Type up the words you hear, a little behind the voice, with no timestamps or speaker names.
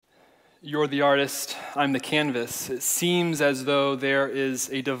You're the artist, I'm the canvas. It seems as though there is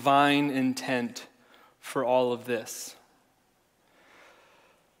a divine intent for all of this.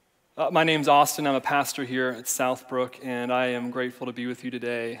 My name's Austin. I'm a pastor here at Southbrook, and I am grateful to be with you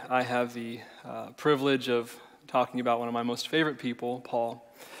today. I have the privilege of talking about one of my most favorite people, Paul,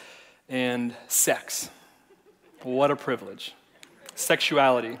 and sex. What a privilege.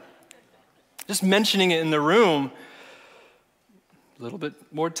 Sexuality. Just mentioning it in the room, a little bit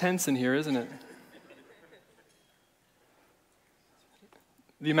more tense in here, isn't it?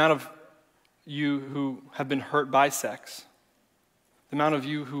 The amount of you who have been hurt by sex, the amount of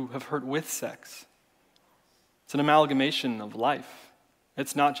you who have hurt with sex, it's an amalgamation of life.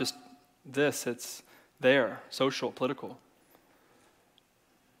 It's not just this, it's there, social, political.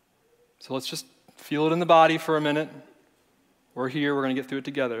 So let's just feel it in the body for a minute. We're here, we're going to get through it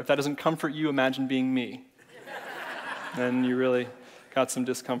together. If that doesn't comfort you, imagine being me. Then you really got some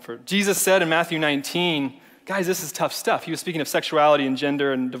discomfort. Jesus said in Matthew 19, guys, this is tough stuff. He was speaking of sexuality and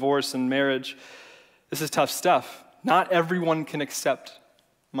gender and divorce and marriage. This is tough stuff. Not everyone can accept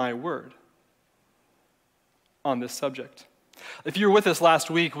my word on this subject. If you were with us last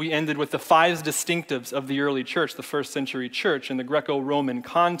week, we ended with the 5 distinctives of the early church, the first century church, in the Greco-Roman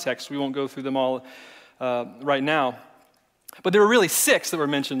context. We won't go through them all right now. But there were really 6 that were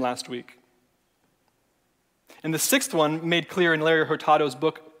mentioned last week. And the 6th one, made clear in Larry Hurtado's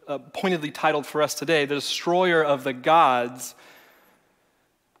book, pointedly titled for us today, The Destroyer of the Gods,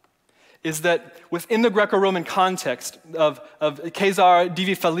 is that within the Greco-Roman context of Caesar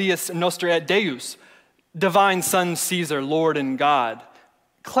divi filius noster et Deus, divine son Caesar, Lord and God,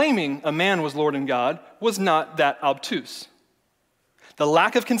 claiming a man was Lord and God was not that obtuse. The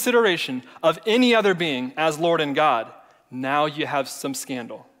lack of consideration of any other being as Lord and God, now you have some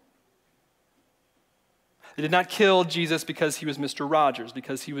scandal. They did not kill Jesus because he was Mr. Rogers,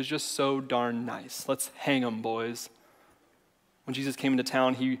 because he was just so darn nice. Let's hang him, boys. When Jesus came into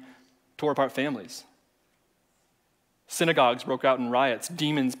town, he tore apart families. Synagogues broke out in riots.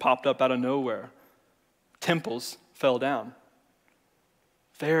 Demons popped up out of nowhere. Temples fell down.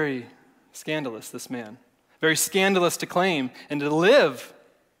 Very scandalous, this man. Very scandalous to claim and to live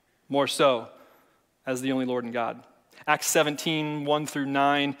more so as the only Lord and God. Acts 17, 1 through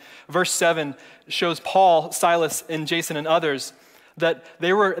 9. Verse 7 shows Paul, Silas, and Jason and others that they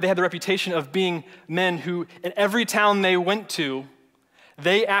had the reputation of being men who, in every town they went to,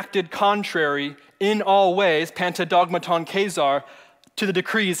 they acted contrary in all ways, panta dogmaton Caesar, to the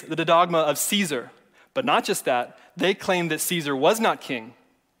decrees, the dogma of Caesar. But not just that, they claimed that Caesar was not king,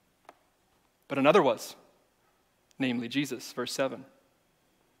 but another was, namely Jesus, verse 7.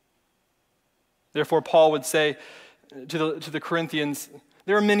 Therefore, Paul would say to the Corinthians,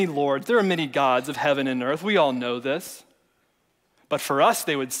 there are many lords, there are many gods of heaven and earth. We all know this. But for us,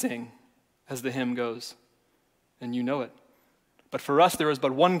 they would sing, as the hymn goes, and you know it. But for us, there is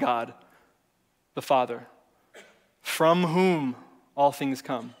but one God, the Father, from whom all things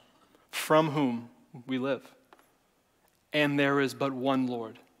come, from whom we live. And there is but one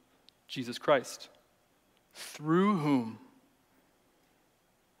Lord, Jesus Christ, through whom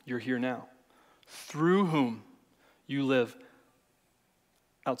you're here now, through whom you live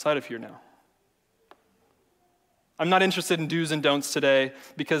outside of here now. I'm not interested in do's and don'ts today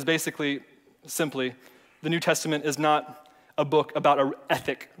because basically, simply, the New Testament is not a book about an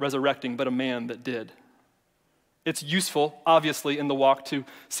ethic resurrecting, but a man that did. It's useful, obviously, in the walk to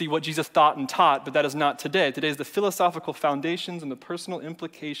see what Jesus thought and taught, but that is not today. Today is the philosophical foundations and the personal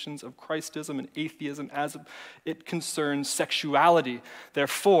implications of Christism and atheism as it concerns sexuality.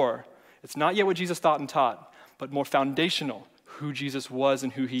 Therefore, it's not yet what Jesus thought and taught, but more foundational, who Jesus was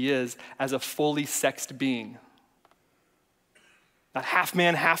and who he is as a fully sexed being. Not half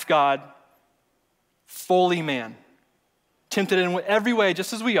man, half God, fully man. Tempted in every way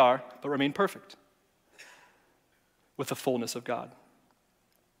just as we are, but remain perfect with the fullness of God.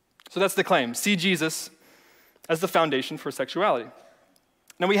 So that's the claim. See Jesus as the foundation for sexuality.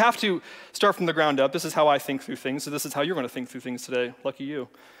 Now we have to start from the ground up. This is how I think through things, so this is how you're going to think through things today. Lucky you.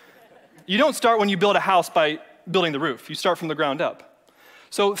 You don't start when you build a house by building the roof. You start from the ground up.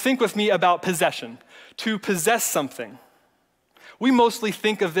 So think with me about possession. To possess something. We mostly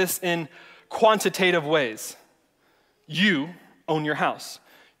think of this in quantitative ways. You own your house.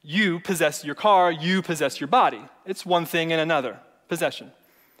 You possess your car. You possess your body. It's one thing and another. Possession.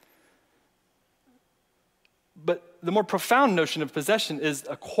 But the more profound notion of possession is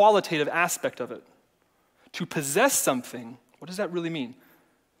a qualitative aspect of it. To possess something, what does that really mean?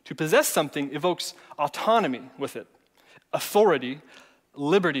 To possess something evokes autonomy with it, authority,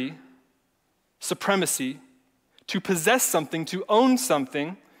 liberty, supremacy. To possess something, to own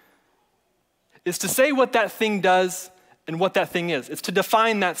something, is to say what that thing does and what that thing is. It's to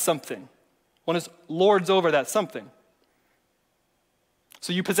define that something. One is lords over that something.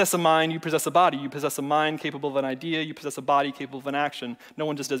 So you possess a mind, you possess a body. You possess a mind capable of an idea, you possess a body capable of an action. No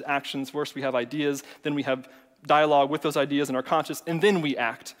one just does actions. First we have ideas, then we have dialogue with those ideas in our conscious, and then we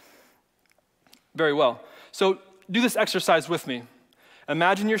act. Very well. So do this exercise with me.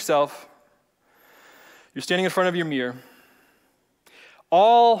 Imagine yourself, you're standing in front of your mirror.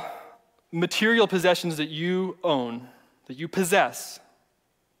 All material possessions that you own, that you possess,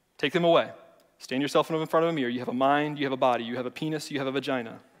 take them away. Stand yourself in front of a mirror. You have a mind, you have a body, you have a penis, you have a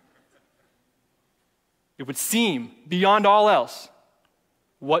vagina. It would seem, beyond all else,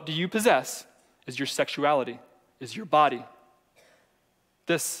 what do you possess is your sexuality, is your body.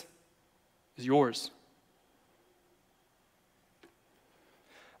 This is yours.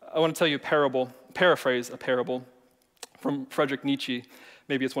 I want to tell you paraphrase a parable from Friedrich Nietzsche.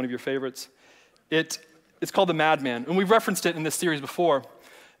 Maybe it's one of your favorites. It's called The Madman, and we've referenced it in this series before.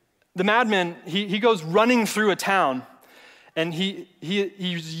 The madman, he goes running through a town, and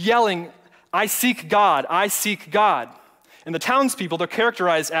he's yelling, "I seek God, I seek God." And the townspeople, they're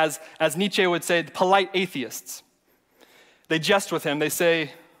characterized as Nietzsche would say, polite atheists. They jest with him. They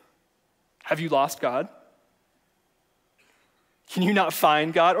say, "Have you lost God? Can you not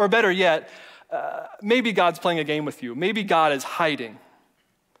find God?" Or better yet, maybe God's playing a game with you. Maybe God is hiding.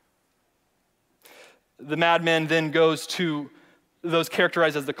 The madman then goes to those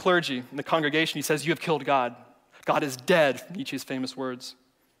characterized as the clergy in the congregation. He says, "You have killed God. God is dead," Nietzsche's famous words.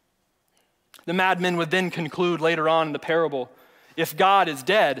 The madman would then conclude later on in the parable, if God is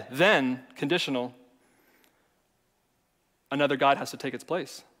dead, then, conditional, another God has to take its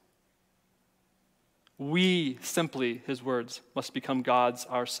place. We simply, his words, must become gods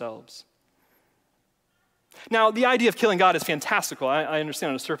ourselves. Now, the idea of killing God is fantastical. I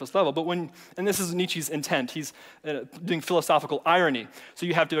understand on a surface level, but and this is Nietzsche's intent, he's doing philosophical irony. So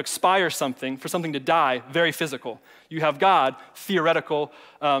you have to expire something for something to die, very physical. You have God, theoretical,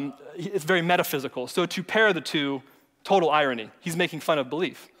 it's very metaphysical. So to pair the two, total irony. He's making fun of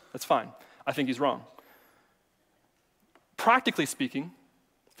belief. That's fine. I think he's wrong. Practically speaking,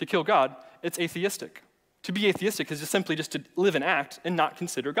 to kill God, it's atheistic. To be atheistic is just simply just to live and act and not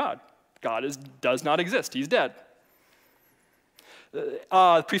consider God. God does not exist. He's dead.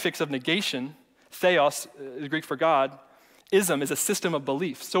 The prefix of negation, theos, the Greek for God, ism is a system of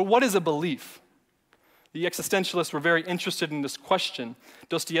belief. So what is a belief? The existentialists were very interested in this question.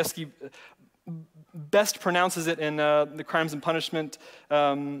 Dostoevsky best pronounces it in The Crimes and Punishment,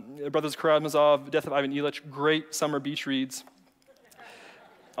 Brothers Karamazov, Death of Ivan Ilyich, great summer beach reads.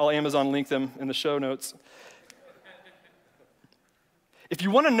 I'll Amazon link them in the show notes. If you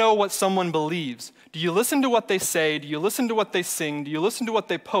want to know what someone believes, do you listen to what they say? Do you listen to what they sing? Do you listen to what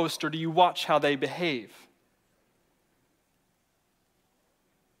they post? Or do you watch how they behave?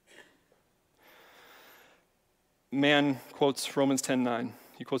 Man quotes Romans 10:9.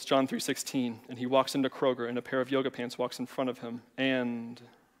 He quotes John 3:16, and he walks into Kroger, and a pair of yoga pants walks in front of him, and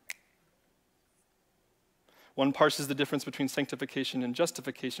one parses the difference between sanctification and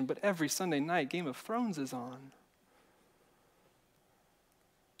justification, but every Sunday night, Game of Thrones is on.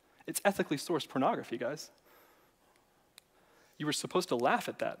 It's ethically sourced pornography, guys. You were supposed to laugh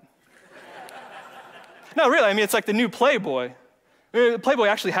at that. No, really, I mean, it's like the new Playboy. Playboy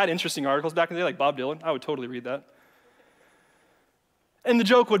actually had interesting articles back in the day, like Bob Dylan. I would totally read that. And the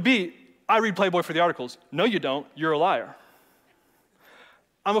joke would be, I read Playboy for the articles. No, you don't. You're a liar.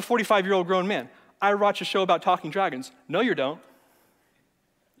 I'm a 45-year-old grown man. I watch a show about talking dragons. No, you don't.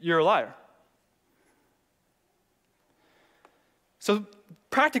 You're a liar. So,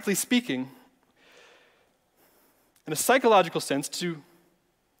 practically speaking, in a psychological sense, to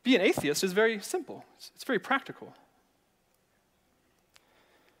be an atheist is very simple. It's very practical.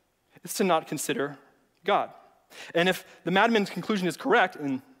 It's to not consider God. And if the madman's conclusion is correct,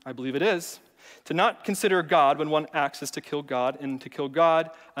 and I believe it is, to not consider God when one acts is to kill God, and to kill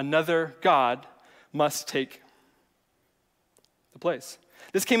God, another God must take the place.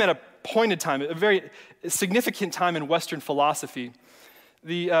 This came at a pointed time, a very significant time in Western philosophy.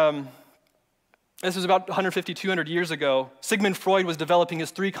 This was about 150, 200 years ago. Sigmund Freud was developing his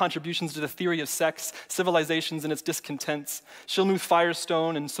 3 contributions to the theory of sex, civilizations, and its discontents. Shilmuth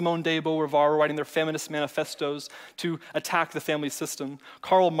Firestone and Simone de Beauvoir were writing their feminist manifestos to attack the family system.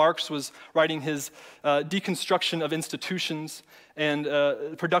 Karl Marx was writing his deconstruction of institutions and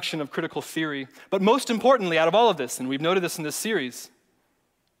production of critical theory. But most importantly, out of all of this, and we've noted this in this series,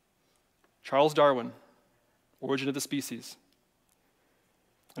 Charles Darwin, Origin of the Species.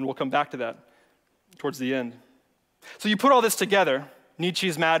 And we'll come back to that towards the end. So you put all this together,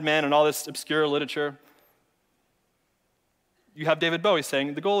 Nietzsche's Mad Men and all this obscure literature. You have David Bowie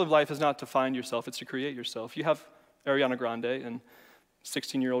saying, the goal of life is not to find yourself, it's to create yourself. You have Ariana Grande and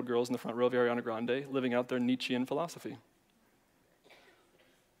 16-year-old girls in the front row of Ariana Grande living out their Nietzschean philosophy.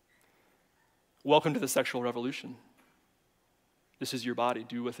 Welcome to the sexual revolution. This is your body.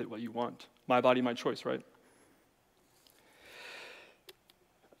 Do with it what you want. My body, my choice, right?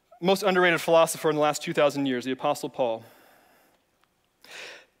 Most underrated philosopher in the last 2,000 years, the Apostle Paul.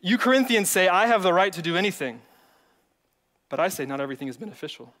 You Corinthians say, I have the right to do anything. But I say, not everything is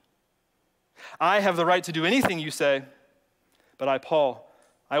beneficial. I have the right to do anything, you say, but I, Paul,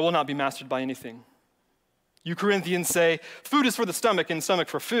 I will not be mastered by anything. You Corinthians say, food is for the stomach and stomach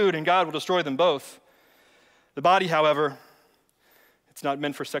for food, and God will destroy them both. The body, however, it's not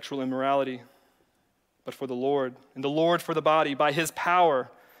meant for sexual immorality, but for the Lord, and the Lord for the body. By his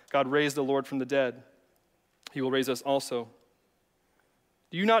power, God raised the Lord from the dead. He will raise us also.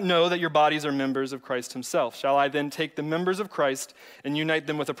 Do you not know that your bodies are members of Christ himself? Shall I then take the members of Christ and unite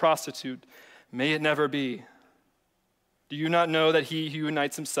them with a prostitute? May it never be. Do you not know that he who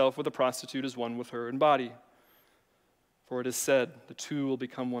unites himself with a prostitute is one with her in body? For it is said, the two will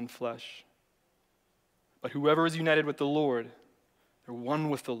become one flesh. But whoever is united with the Lord, they're one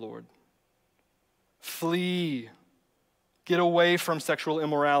with the Lord. Flee. Get away from sexual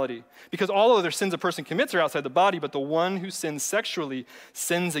immorality. Because all other sins a person commits are outside the body, but the one who sins sexually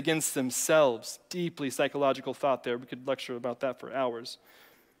sins against themselves. Deeply psychological thought there. We could lecture about that for hours.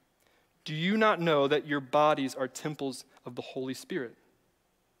 Do you not know that your bodies are temples of the Holy Spirit,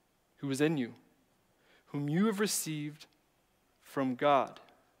 who is in you, whom you have received from God?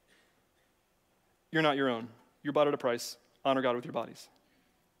 You're not your own. You're bought at a price. Honor God with your bodies.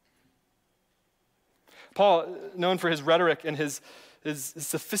 Paul, known for his rhetoric and his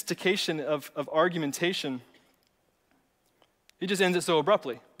sophistication of argumentation, he just ends it so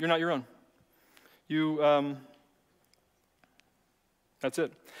abruptly. You're not your own. That's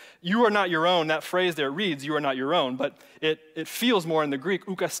it. You are not your own. That phrase there reads, you are not your own, but it feels more in the Greek,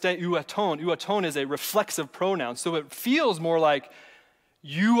 ukaste uaton. Uaton is a reflexive pronoun, so it feels more like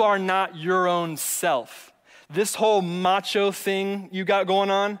you are not your own self. This whole macho thing you got going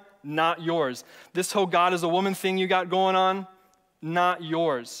on, not yours. This whole God is a woman thing you got going on, not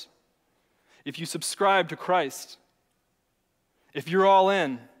yours. If you subscribe to Christ, if you're all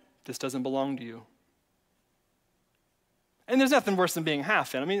in, this doesn't belong to you. And there's nothing worse than being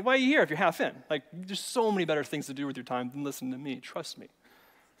half in. I mean, why are you here if you're half in? Like, there's so many better things to do with your time than listen to me. Trust me.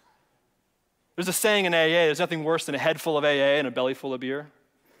 There's a saying in AA, there's nothing worse than a head full of AA and a belly full of beer.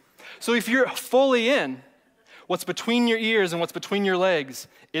 So if you're fully in, what's between your ears and what's between your legs,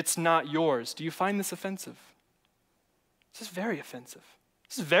 it's not yours. Do you find this offensive? This is very offensive.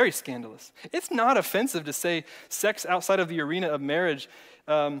 This is very scandalous. It's not offensive to say sex outside of the arena of marriage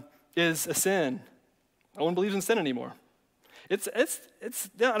is a sin. No one believes in sin anymore. It's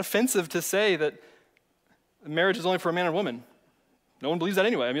not offensive to say that marriage is only for a man and woman. No one believes that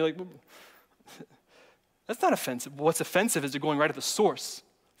anyway. I mean, that's not offensive. What's offensive is going right at the source,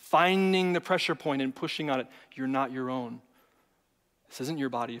 finding the pressure point and pushing on it. You're not your own. This isn't your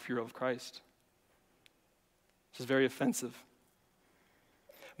body if you're of Christ. This is very offensive.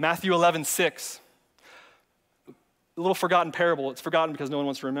 Matthew 11:6, a little forgotten parable. It's forgotten because no one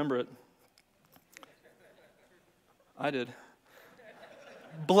wants to remember it. I did.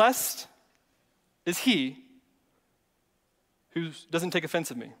 Blessed is he who doesn't take offense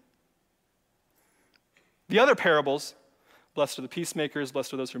of me. The other parables, blessed are the peacemakers,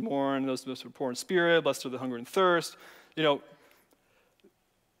 blessed are those who mourn, those who are poor in spirit, blessed are the hunger and thirst. The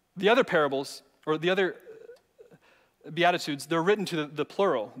other parables, or the other Beatitudes, they're written to the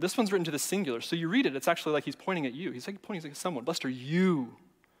plural. This one's written to the singular. So you read it, it's actually like he's pointing at you. He's like pointing at someone. Blessed are you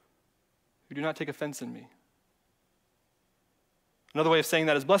who do not take offense in me. Another way of saying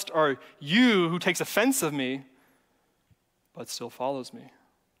that is, blessed are you who takes offense of me, but still follows me.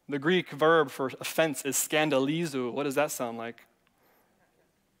 The Greek verb for offense is skandalizo. What does that sound like?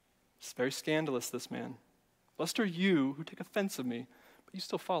 It's very scandalous, this man. Blessed are you who take offense of me, but you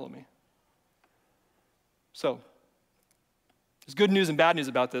still follow me. So, there's good news and bad news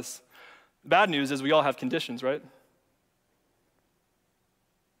about this. The bad news is we all have conditions, right?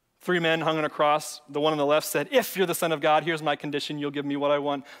 3 men hung on a cross. The one on the left said, if you're the Son of God, here's my condition, you'll give me what I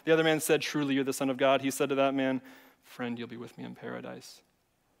want. The other man said, truly you're the Son of God. He said to that man, friend, you'll be with me in paradise.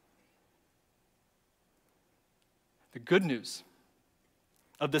 The good news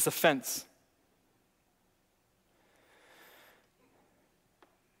of this offense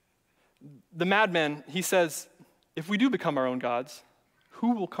the madman, he says, if we do become our own gods,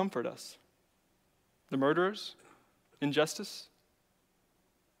 who will comfort us? The murderers? Injustice?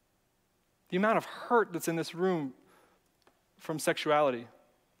 The amount of hurt that's in this room from sexuality.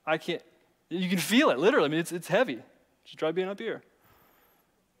 You can feel it, literally. I mean, it's heavy. Just try being up here.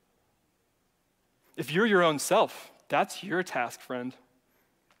 If you're your own self, that's your task, friend.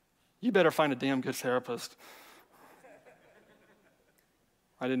 You better find a damn good therapist.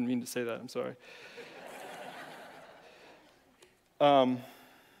 I didn't mean to say that, I'm sorry. The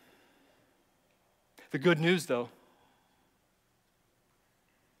good news, though,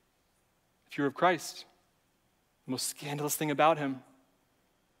 if you're of Christ, the most scandalous thing about him,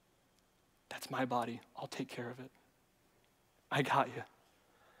 that's my body. I'll take care of it. I got you.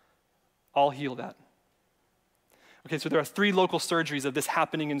 I'll heal that. Okay, so there are 3 local surgeries of this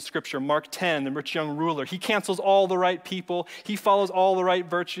happening in Scripture. Mark 10, the rich young ruler, he cancels all the right people. He follows all the right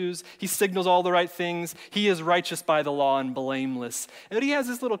virtues. He signals all the right things. He is righteous by the law and blameless. And he has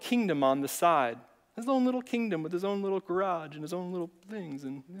this little kingdom on the side. His own little kingdom with his own little garage and his own little things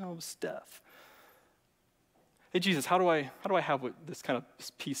and stuff. Hey, Jesus, how do I have this kind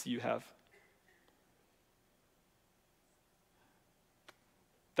of peace that you have?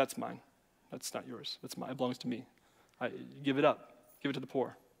 That's mine. That's not yours. That's mine. It belongs to me. Give it up. Give it to the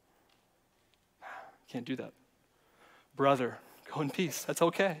poor. Can't do that. Brother, go in peace. That's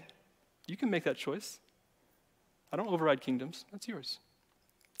okay. You can make that choice. I don't override kingdoms. That's yours.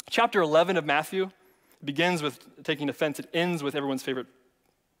 Chapter 11 of Matthew begins with taking offense. It ends with everyone's favorite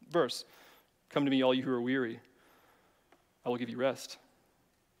verse. Come to me, all you who are weary. I will give you rest.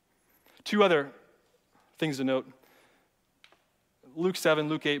 2 other things to note. Luke 7,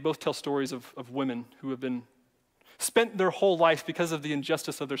 Luke 8 both tell stories of women who have been spent their whole life because of the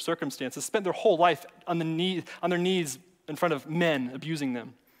injustice of their circumstances, spent their whole life on their knees in front of men abusing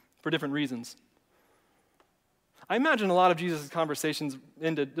them for different reasons. I imagine a lot of Jesus' conversations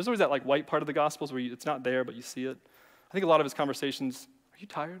ended, there's always that white part of the Gospels where it's not there, but you see it. I think a lot of his conversations, are you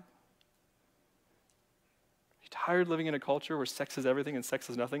tired? Are you tired living in a culture where sex is everything and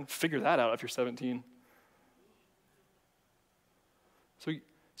sex is nothing? Figure that out if you're 17.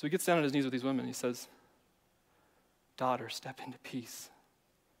 So he gets down on his knees with these women. He says, daughter, step into peace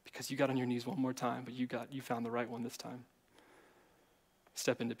because you got on your knees one more time, but you found the right one this time.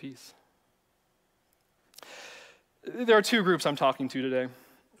 Step into peace. There are 2 groups I'm talking to today.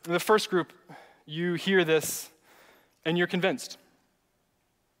 In the first group, you hear this and you're convinced.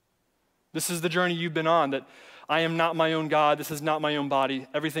 This is the journey you've been on, that I am not my own God. This is not my own body.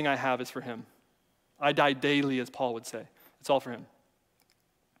 Everything I have is for him. I die daily, as Paul would say. It's all for him.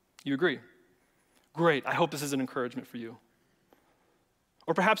 You agree? Great. I hope this is an encouragement for you.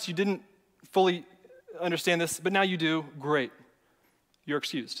 Or perhaps you didn't fully understand this, but now you do. Great. You're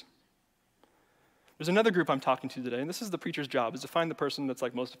excused. There's another group I'm talking to today, and this is the preacher's job, is to find the person that's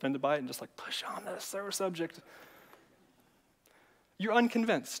most offended by it and just push on this subject. You're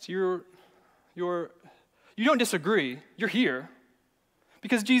unconvinced. You don't disagree. You're here.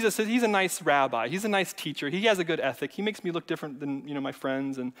 Because Jesus says he's a nice rabbi. He's a nice teacher. He has a good ethic. He makes me look different than, my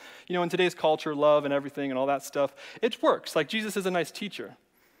friends. And, in today's culture, love and everything and all that stuff, it works. Jesus is a nice teacher.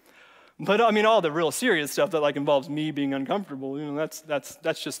 But, all the real serious stuff that, involves me being uncomfortable,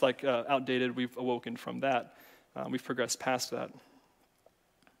 that's just, outdated. We've awoken from that. We've progressed past that.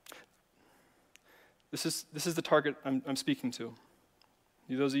 This is the target I'm speaking to.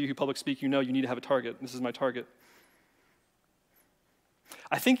 Those of you who public speak, you need to have a target. This is my target.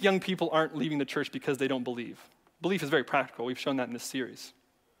 I think young people aren't leaving the church because they don't believe. Belief is very practical. We've shown that in this series.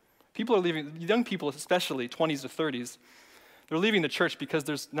 People are leaving, young people especially, 20s to 30s, they're leaving the church because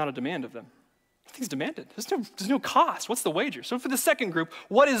there's not a demand of them. Nothing's demanded. There's no cost. What's the wager? So for the second group,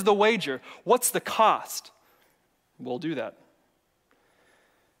 what is the wager? What's the cost? We'll do that.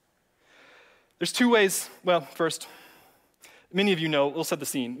 There's 2 ways. Well, first, many of you know, we'll set the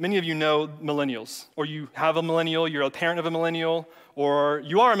scene. Many of you know millennials, or you have a millennial, you're a parent of a millennial, or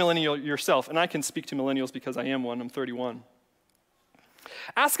you are a millennial yourself, and I can speak to millennials because I am one. I'm 31.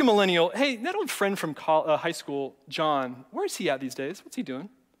 Ask a millennial, hey, that old friend from high school, John, where is he at these days? What's he doing?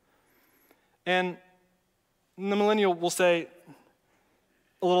 And the millennial will say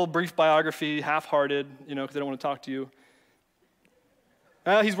a little brief biography, half-hearted, because they don't want to talk to you.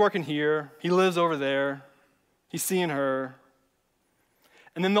 He's working here. He lives over there. He's seeing her.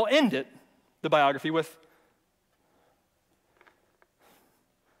 And then they'll end it, the biography, with,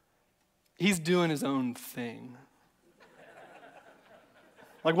 he's doing his own thing.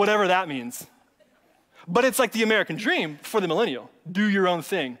 Whatever that means. But it's like the American dream for the millennial. Do your own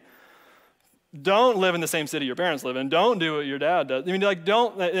thing. Don't live in the same city your parents live in. Don't do what your dad does.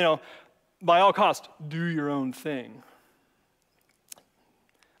 Don't, by all costs, do your own thing. I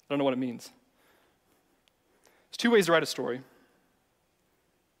don't know what it means. There's 2 ways to write a story.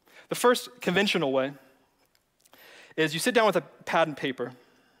 The first conventional way is you sit down with a pad and paper,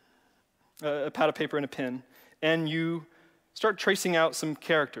 a pad of paper and a pen, and you start tracing out some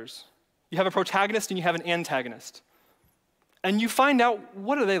characters. You have a protagonist and you have an antagonist. And you find out,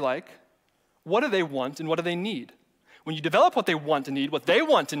 what are they like? What do they want and what do they need? When you develop what they want and need, what they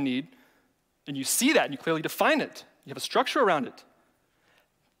want and need, and you see that and you clearly define it, you have a structure around it,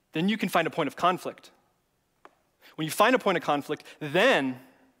 then you can find a point of conflict. When you find a point of conflict, then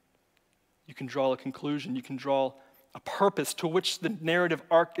you can draw a conclusion. You can draw a purpose to which the narrative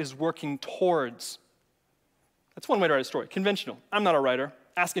arc is working towards. That's one way to write a story. Conventional. I'm not a writer.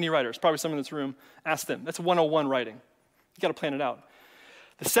 Ask any writers. Probably someone in this room. Ask them. That's 101 writing. You got to plan it out.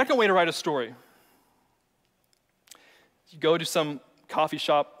 The second way to write a story, you go to some coffee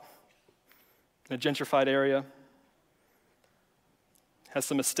shop in a gentrified area, has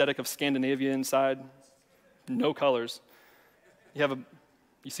some aesthetic of Scandinavia inside, no colors.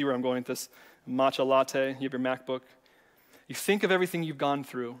 You see where I'm going with this, matcha latte, you have your MacBook. You think of everything you've gone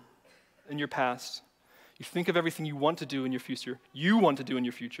through in your past. You think of everything you want to do in your future.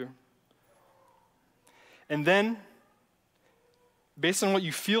 And then, based on what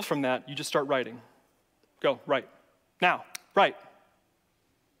you feel from that, you just start writing. Go, write. Now, write.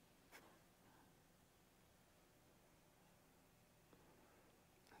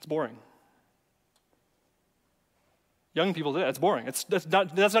 It's boring. Young people, it's boring. That's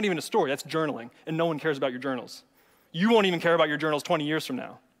not even a story, that's journaling, and no one cares about your journals. You won't even care about your journals 20 years from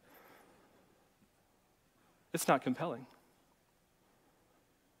now. It's not compelling.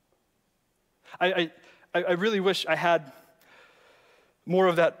 I really wish I had more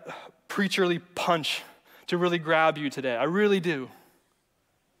of that preacherly punch to really grab you today. I really do.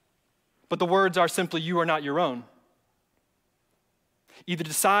 But the words are simply, you are not your own. Either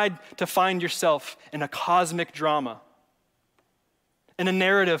decide to find yourself in a cosmic drama, in a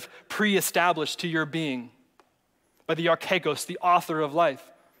narrative pre-established to your being by the archegos, the author of life.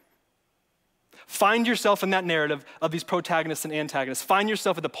 Find yourself in that narrative of these protagonists and antagonists. Find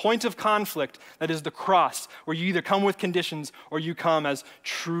yourself at the point of conflict that is the cross, where you either come with conditions or you come as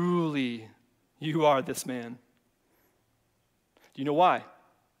truly you are this man. Do you know why?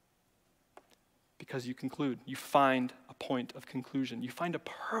 Because you conclude. You find a point of conclusion. You find a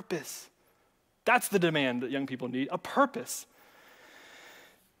purpose. That's the demand that young people need, a purpose.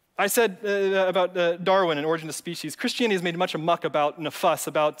 I said about Darwin and Origin of Species, Christianity has made much muck about, and a fuss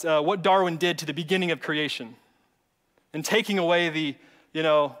about what Darwin did to the beginning of creation and taking away the,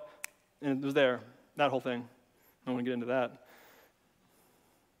 and it was there, that whole thing. I don't want to get into that.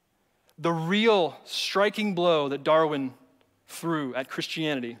 The real striking blow that Darwin threw at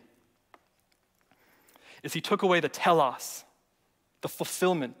Christianity is he took away the telos, the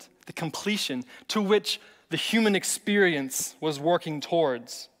fulfillment, the completion to which the human experience was working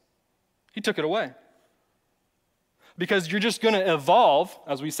towards. He took it away. Because you're just going to evolve,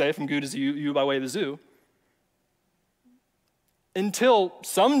 as we say, from goo to you by way of the zoo, until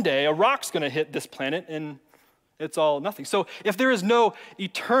someday a rock's going to hit this planet and it's all nothing. So if there is no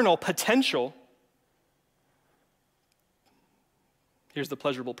eternal potential, here's the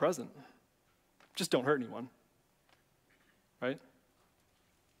pleasurable present. Just don't hurt anyone, right?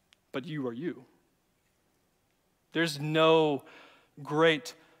 But you are you. There's no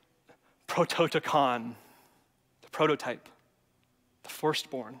great prototokon, the prototype, the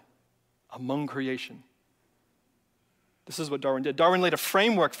firstborn among creation. This is what Darwin did. Darwin laid a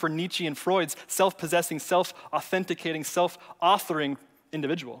framework for Nietzsche and Freud's self-possessing, self-authenticating, self-authoring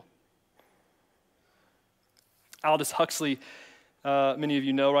individual. Aldous Huxley, many of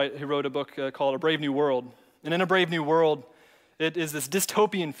you know, right? He wrote a book called A Brave New World. And in A Brave New World, it is this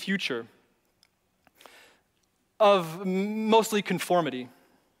dystopian future of mostly conformity.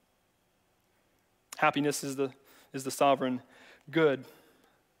 Happiness is the sovereign good.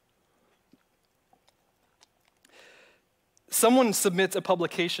 Someone submits a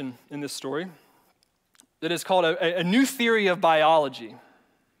publication in this story that is called a new theory of biology.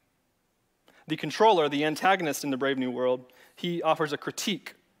 The controller, the antagonist in the Brave New World, he offers a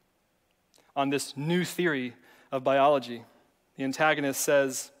critique on this new theory of biology. The antagonist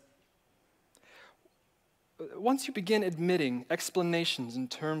says, once you begin admitting explanations in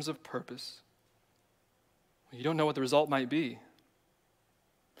terms of purpose, you don't know what the result might be.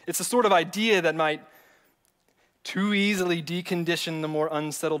 It's the sort of idea that might too easily decondition the more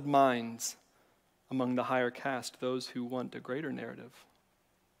unsettled minds among the higher caste, those who want a greater narrative.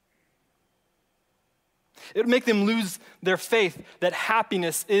 It would make them lose their faith that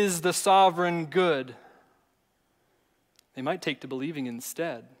happiness is the sovereign good. They might take to believing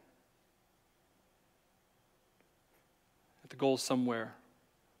instead that the goal is somewhere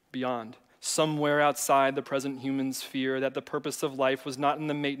beyond, somewhere outside the present human sphere, that the purpose of life was not in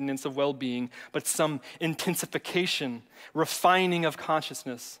the maintenance of well-being, but some intensification, refining of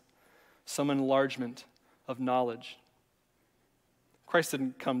consciousness, some enlargement of knowledge. Christ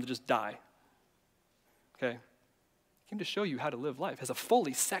didn't come to just die. Okay? He came to show you how to live life as a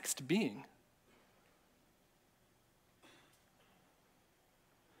fully sexed being.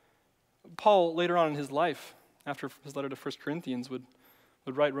 Paul, later on in his life, after his letter to 1 Corinthians, would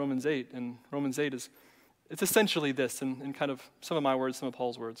write Romans 8, and Romans 8 it's essentially this, in kind of some of my words, some of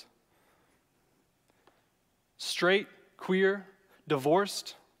Paul's words. Straight, queer,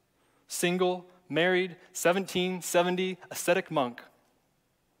 divorced, single, married, 17, 70, ascetic monk.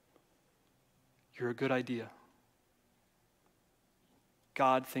 You're a good idea.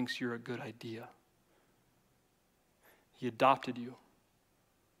 God thinks you're a good idea. He adopted you.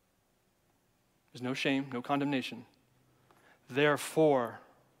 There's no shame, no condemnation. Therefore,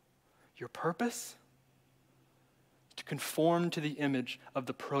 your purpose? To conform to the image of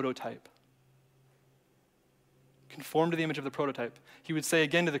the prototype. Conform to the image of the prototype. He would say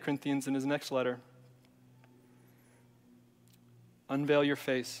again to the Corinthians in his next letter, unveil your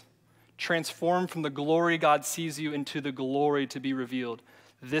face. Transform from the glory God sees you into the glory to be revealed.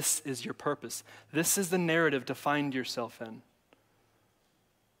 This is your purpose. This is the narrative to find yourself in.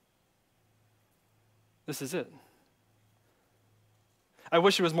 This is it. I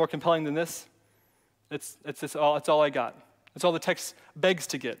wish it was more compelling than this. It's all I got. It's all the text begs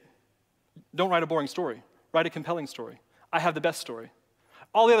to get. Don't write a boring story. Write a compelling story. I have the best story.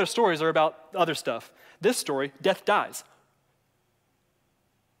 All the other stories are about other stuff. This story, death dies.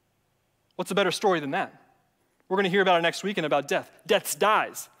 What's a better story than that? We're going to hear about it next week and about death. Death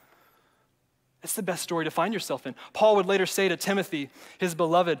dies. It's the best story to find yourself in. Paul would later say to Timothy, his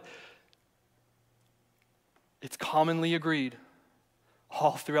beloved, it's commonly agreed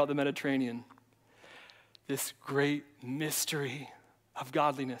all throughout the Mediterranean, this great mystery of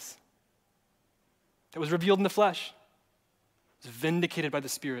godliness that was revealed in the flesh, was vindicated by the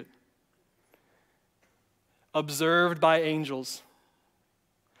Spirit, observed by angels,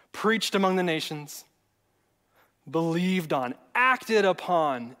 preached among the nations, believed on, acted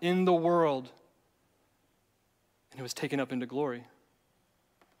upon in the world, and it was taken up into glory.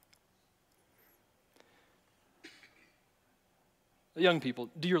 Young people,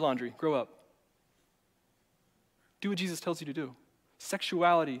 do your laundry, grow up. Do what Jesus tells you to do.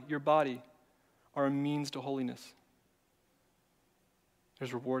 Sexuality, your body, are a means to holiness.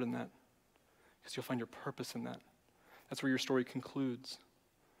 There's reward in that because you'll find your purpose in that. That's where your story concludes.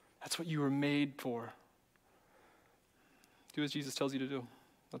 That's what you were made for. Do as Jesus tells you to do.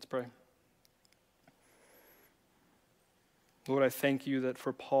 Let's pray. Lord, I thank you that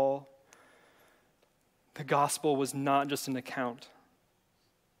for Paul, the gospel was not just an account.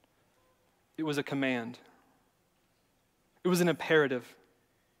 It was a command. It was an imperative.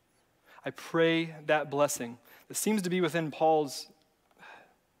 I pray that blessing that seems to be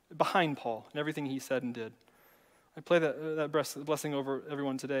behind Paul and everything he said and did. I pray that blessing over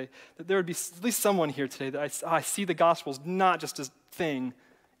everyone today, that there would be at least someone here today that I see the gospel as not just a thing,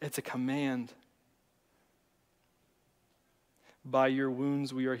 it's a command. By your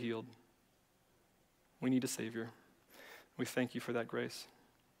wounds we are healed. We need a Savior. We thank you for that grace.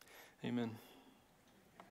 Amen.